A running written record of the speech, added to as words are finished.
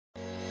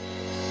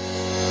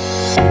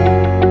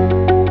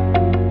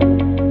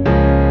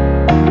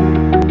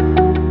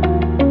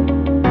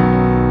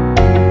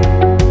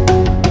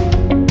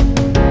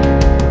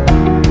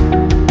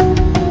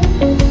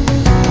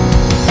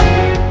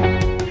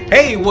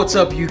What's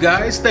up, you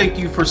guys? Thank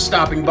you for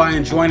stopping by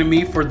and joining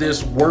me for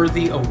this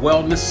Worthy of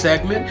Wellness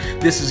segment.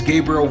 This is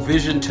Gabriel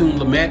Visiontoon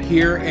Lamette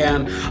here,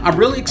 and I'm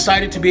really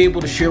excited to be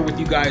able to share with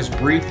you guys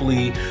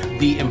briefly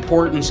the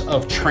importance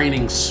of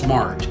training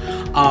smart.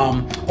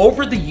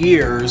 Over the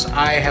years,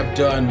 I have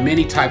done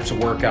many types of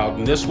workout,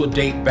 and this would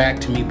date back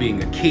to me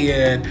being a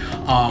kid,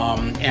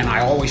 and I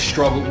always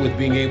struggled with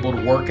being able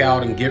to work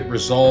out and get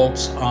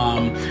results,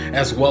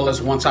 as well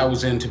as once I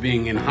was into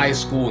being in high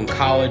school and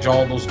college,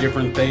 all those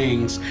different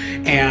things.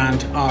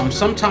 And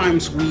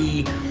sometimes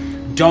we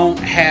don't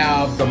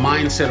have the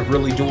mindset of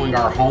really doing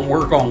our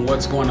homework on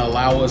what's going to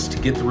allow us to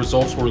get the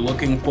results we're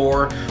looking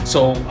for.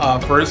 So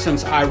for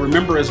instance, I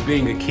remember as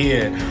being a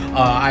kid,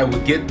 I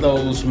would get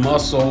those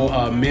muscle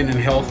men and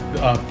health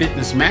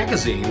fitness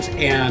magazines,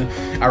 and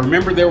I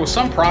remember there was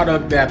some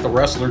product that the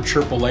wrestler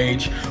Triple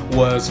H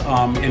was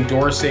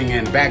endorsing,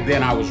 and back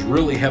then I was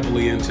really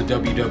heavily into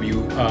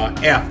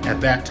WWF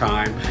at that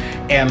time.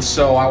 And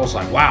so I was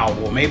like, wow,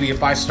 well, maybe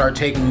if I start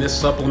taking this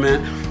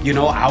supplement, you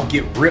know, I'll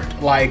get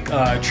ripped like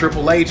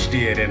Triple H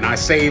did. And I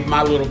saved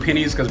my little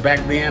pennies because back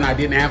then I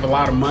didn't have a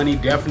lot of money,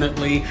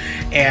 definitely.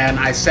 And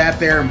I sat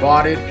there and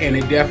bought it, and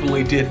it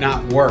definitely did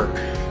not work.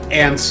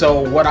 And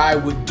so what I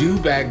would do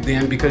back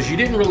then, because you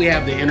didn't really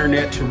have the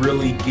internet to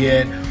really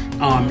get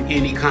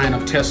any kind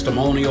of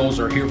testimonials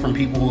or hear from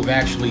people who have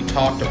actually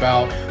talked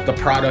about the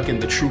product and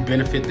the true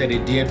benefit that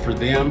it did for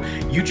them,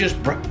 you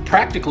just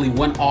practically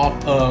went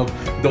off of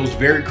those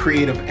very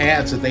creative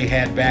ads that they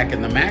had back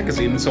in the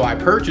magazine. And so I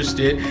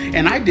purchased it,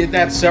 and I did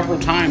that several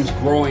times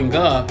growing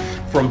up,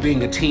 from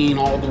being a teen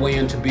all the way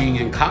into being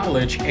in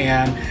college,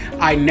 and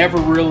I never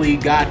really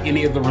got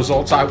any of the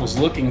results I was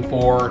looking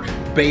for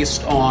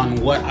based on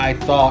what I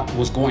thought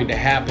was going to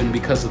happen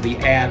because of the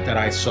ad that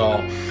I saw.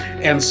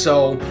 And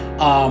so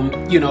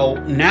you know,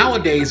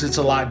 nowadays it's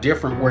a lot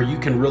different, where you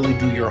can really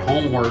do your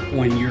homework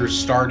when you're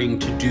starting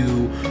to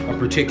do a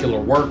particular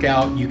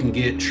workout. You can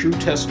get true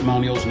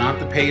testimonials, not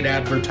the paid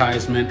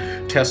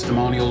advertisement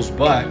testimonials,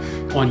 but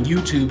on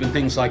YouTube and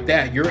things like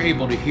that, you're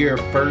able to hear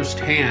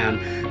firsthand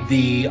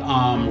the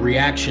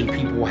reaction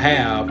people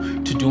have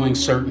to doing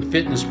certain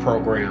fitness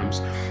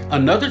programs.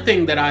 Another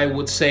thing that I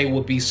would say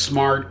would be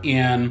smart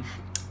in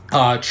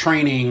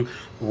training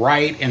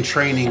right and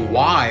training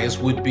wise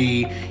would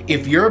be,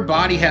 if your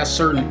body has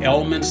certain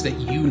elements that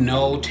you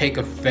know take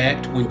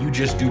effect when you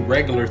just do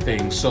regular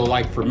things. So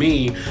like for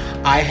me,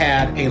 I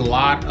had a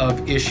lot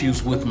of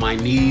issues with my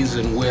knees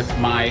and with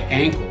my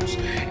ankles,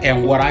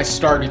 and what I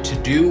started to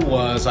do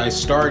was I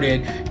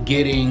started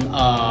getting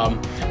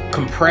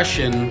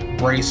compression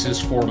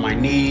braces for my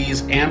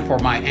knees and for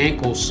my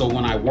ankles, so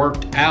when I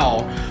worked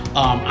out,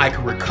 I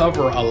could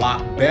recover a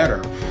lot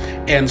better.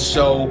 And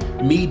so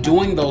me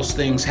doing those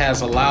things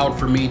has allowed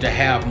for me to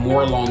have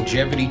more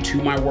longevity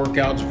to my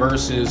workouts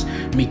versus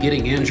me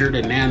getting injured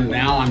and then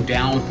now I'm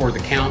down for the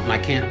count and I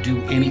can't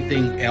do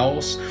anything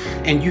else.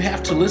 And you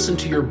have to listen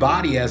to your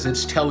body as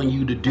it's telling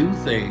you to do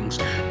things,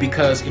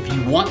 because if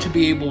you want to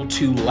be able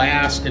to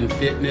last in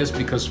fitness,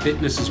 because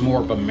fitness is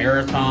more of a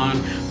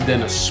marathon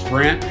than a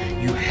sprint,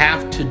 you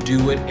have to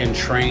do it and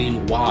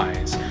train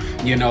wise.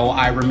 You know,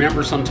 I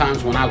remember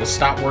sometimes when I would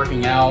stop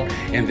working out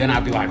and then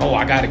I'd be like, oh,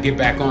 I got to get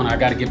back on, I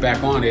got to get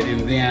back on it.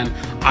 And then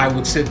I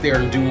would sit there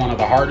and do one of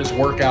the hardest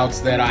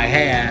workouts that I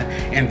had,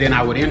 and then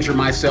I would injure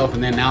myself,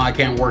 and then now I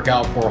can't work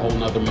out for a whole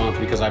nother month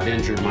because I've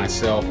injured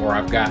myself, or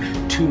I've got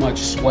too much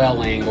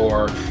swelling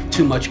or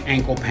too much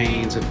ankle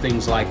pains and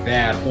things like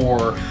that.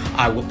 Or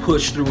I would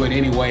push through it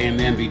anyway and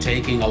then be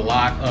taking a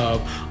lot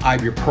of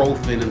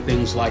ibuprofen and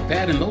things like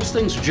that. And those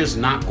things are just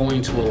not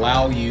going to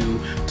allow you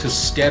to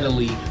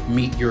steadily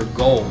meet your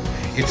goal.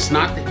 It's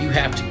not that you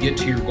have to get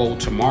to your goal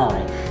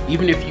tomorrow.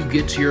 Even if you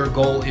get to your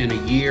goal in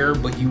a year,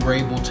 but you were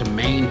able to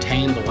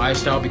maintain the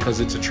lifestyle because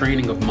it's a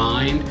training of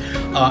mind,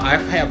 I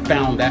have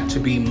found that to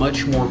be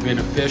much more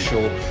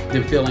beneficial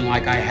than feeling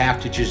like I have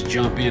to just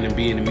jump in and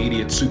be an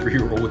immediate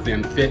superhero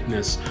within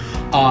fitness.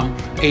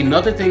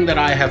 Another thing that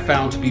I have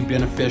found to be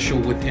beneficial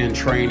within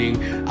training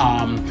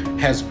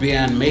has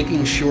been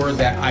making sure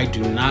that I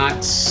do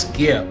not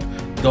skip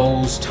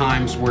those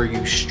times where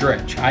you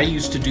stretch. I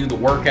used to do the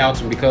workouts,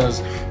 and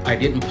because I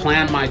didn't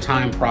plan my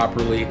time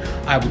properly,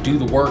 I would do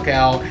the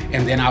workout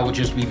and then I would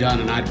just be done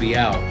and I'd be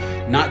out,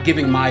 not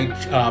giving my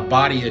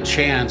body a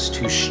chance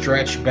to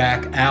stretch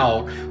back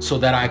out so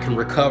that I can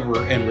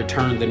recover and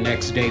return the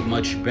next day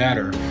much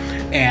better.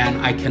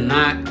 And I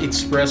cannot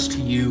express to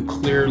you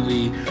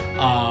clearly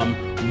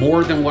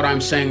more than what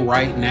I'm saying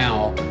right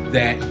now,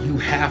 that you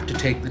have to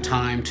take the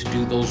time to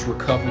do those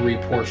recovery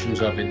portions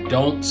of it.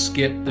 Don't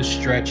skip the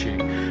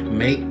stretching.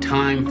 Make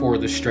time for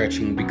the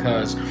stretching,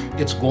 because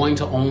it's going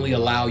to only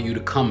allow you to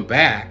come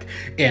back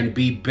and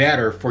be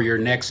better for your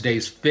next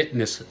day's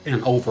fitness.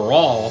 And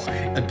overall,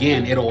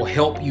 again, it'll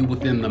help you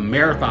within the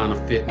marathon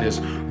of fitness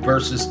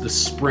versus the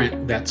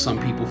sprint that some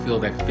people feel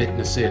that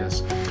fitness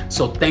is.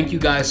 So thank you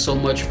guys so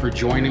much for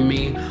joining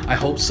me. I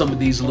hope some of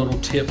these little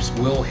tips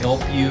will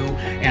help you,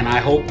 and I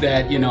hope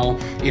that, you know,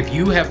 if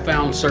you have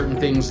found certain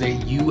things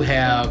that you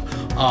have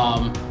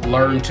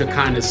learned to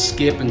kind of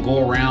skip and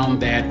go around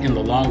that in the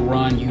long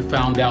run you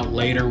found out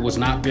later was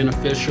not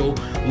beneficial,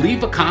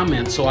 leave a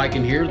comment so I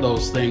can hear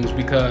those things,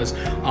 because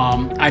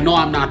I know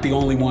I'm not the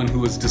only one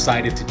who has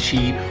decided to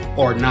cheat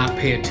or not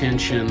pay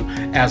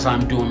attention as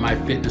I'm doing my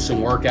fitness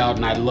and workout,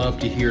 and I'd love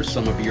to hear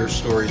some of your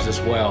stories as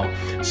well.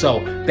 So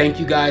thank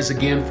you guys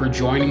again for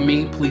joining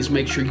me. Please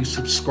make sure you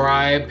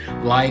subscribe,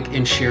 like,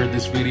 and share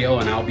this video,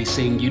 and I'll be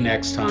seeing you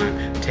next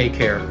time. Take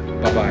care.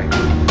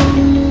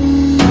 Bye-bye.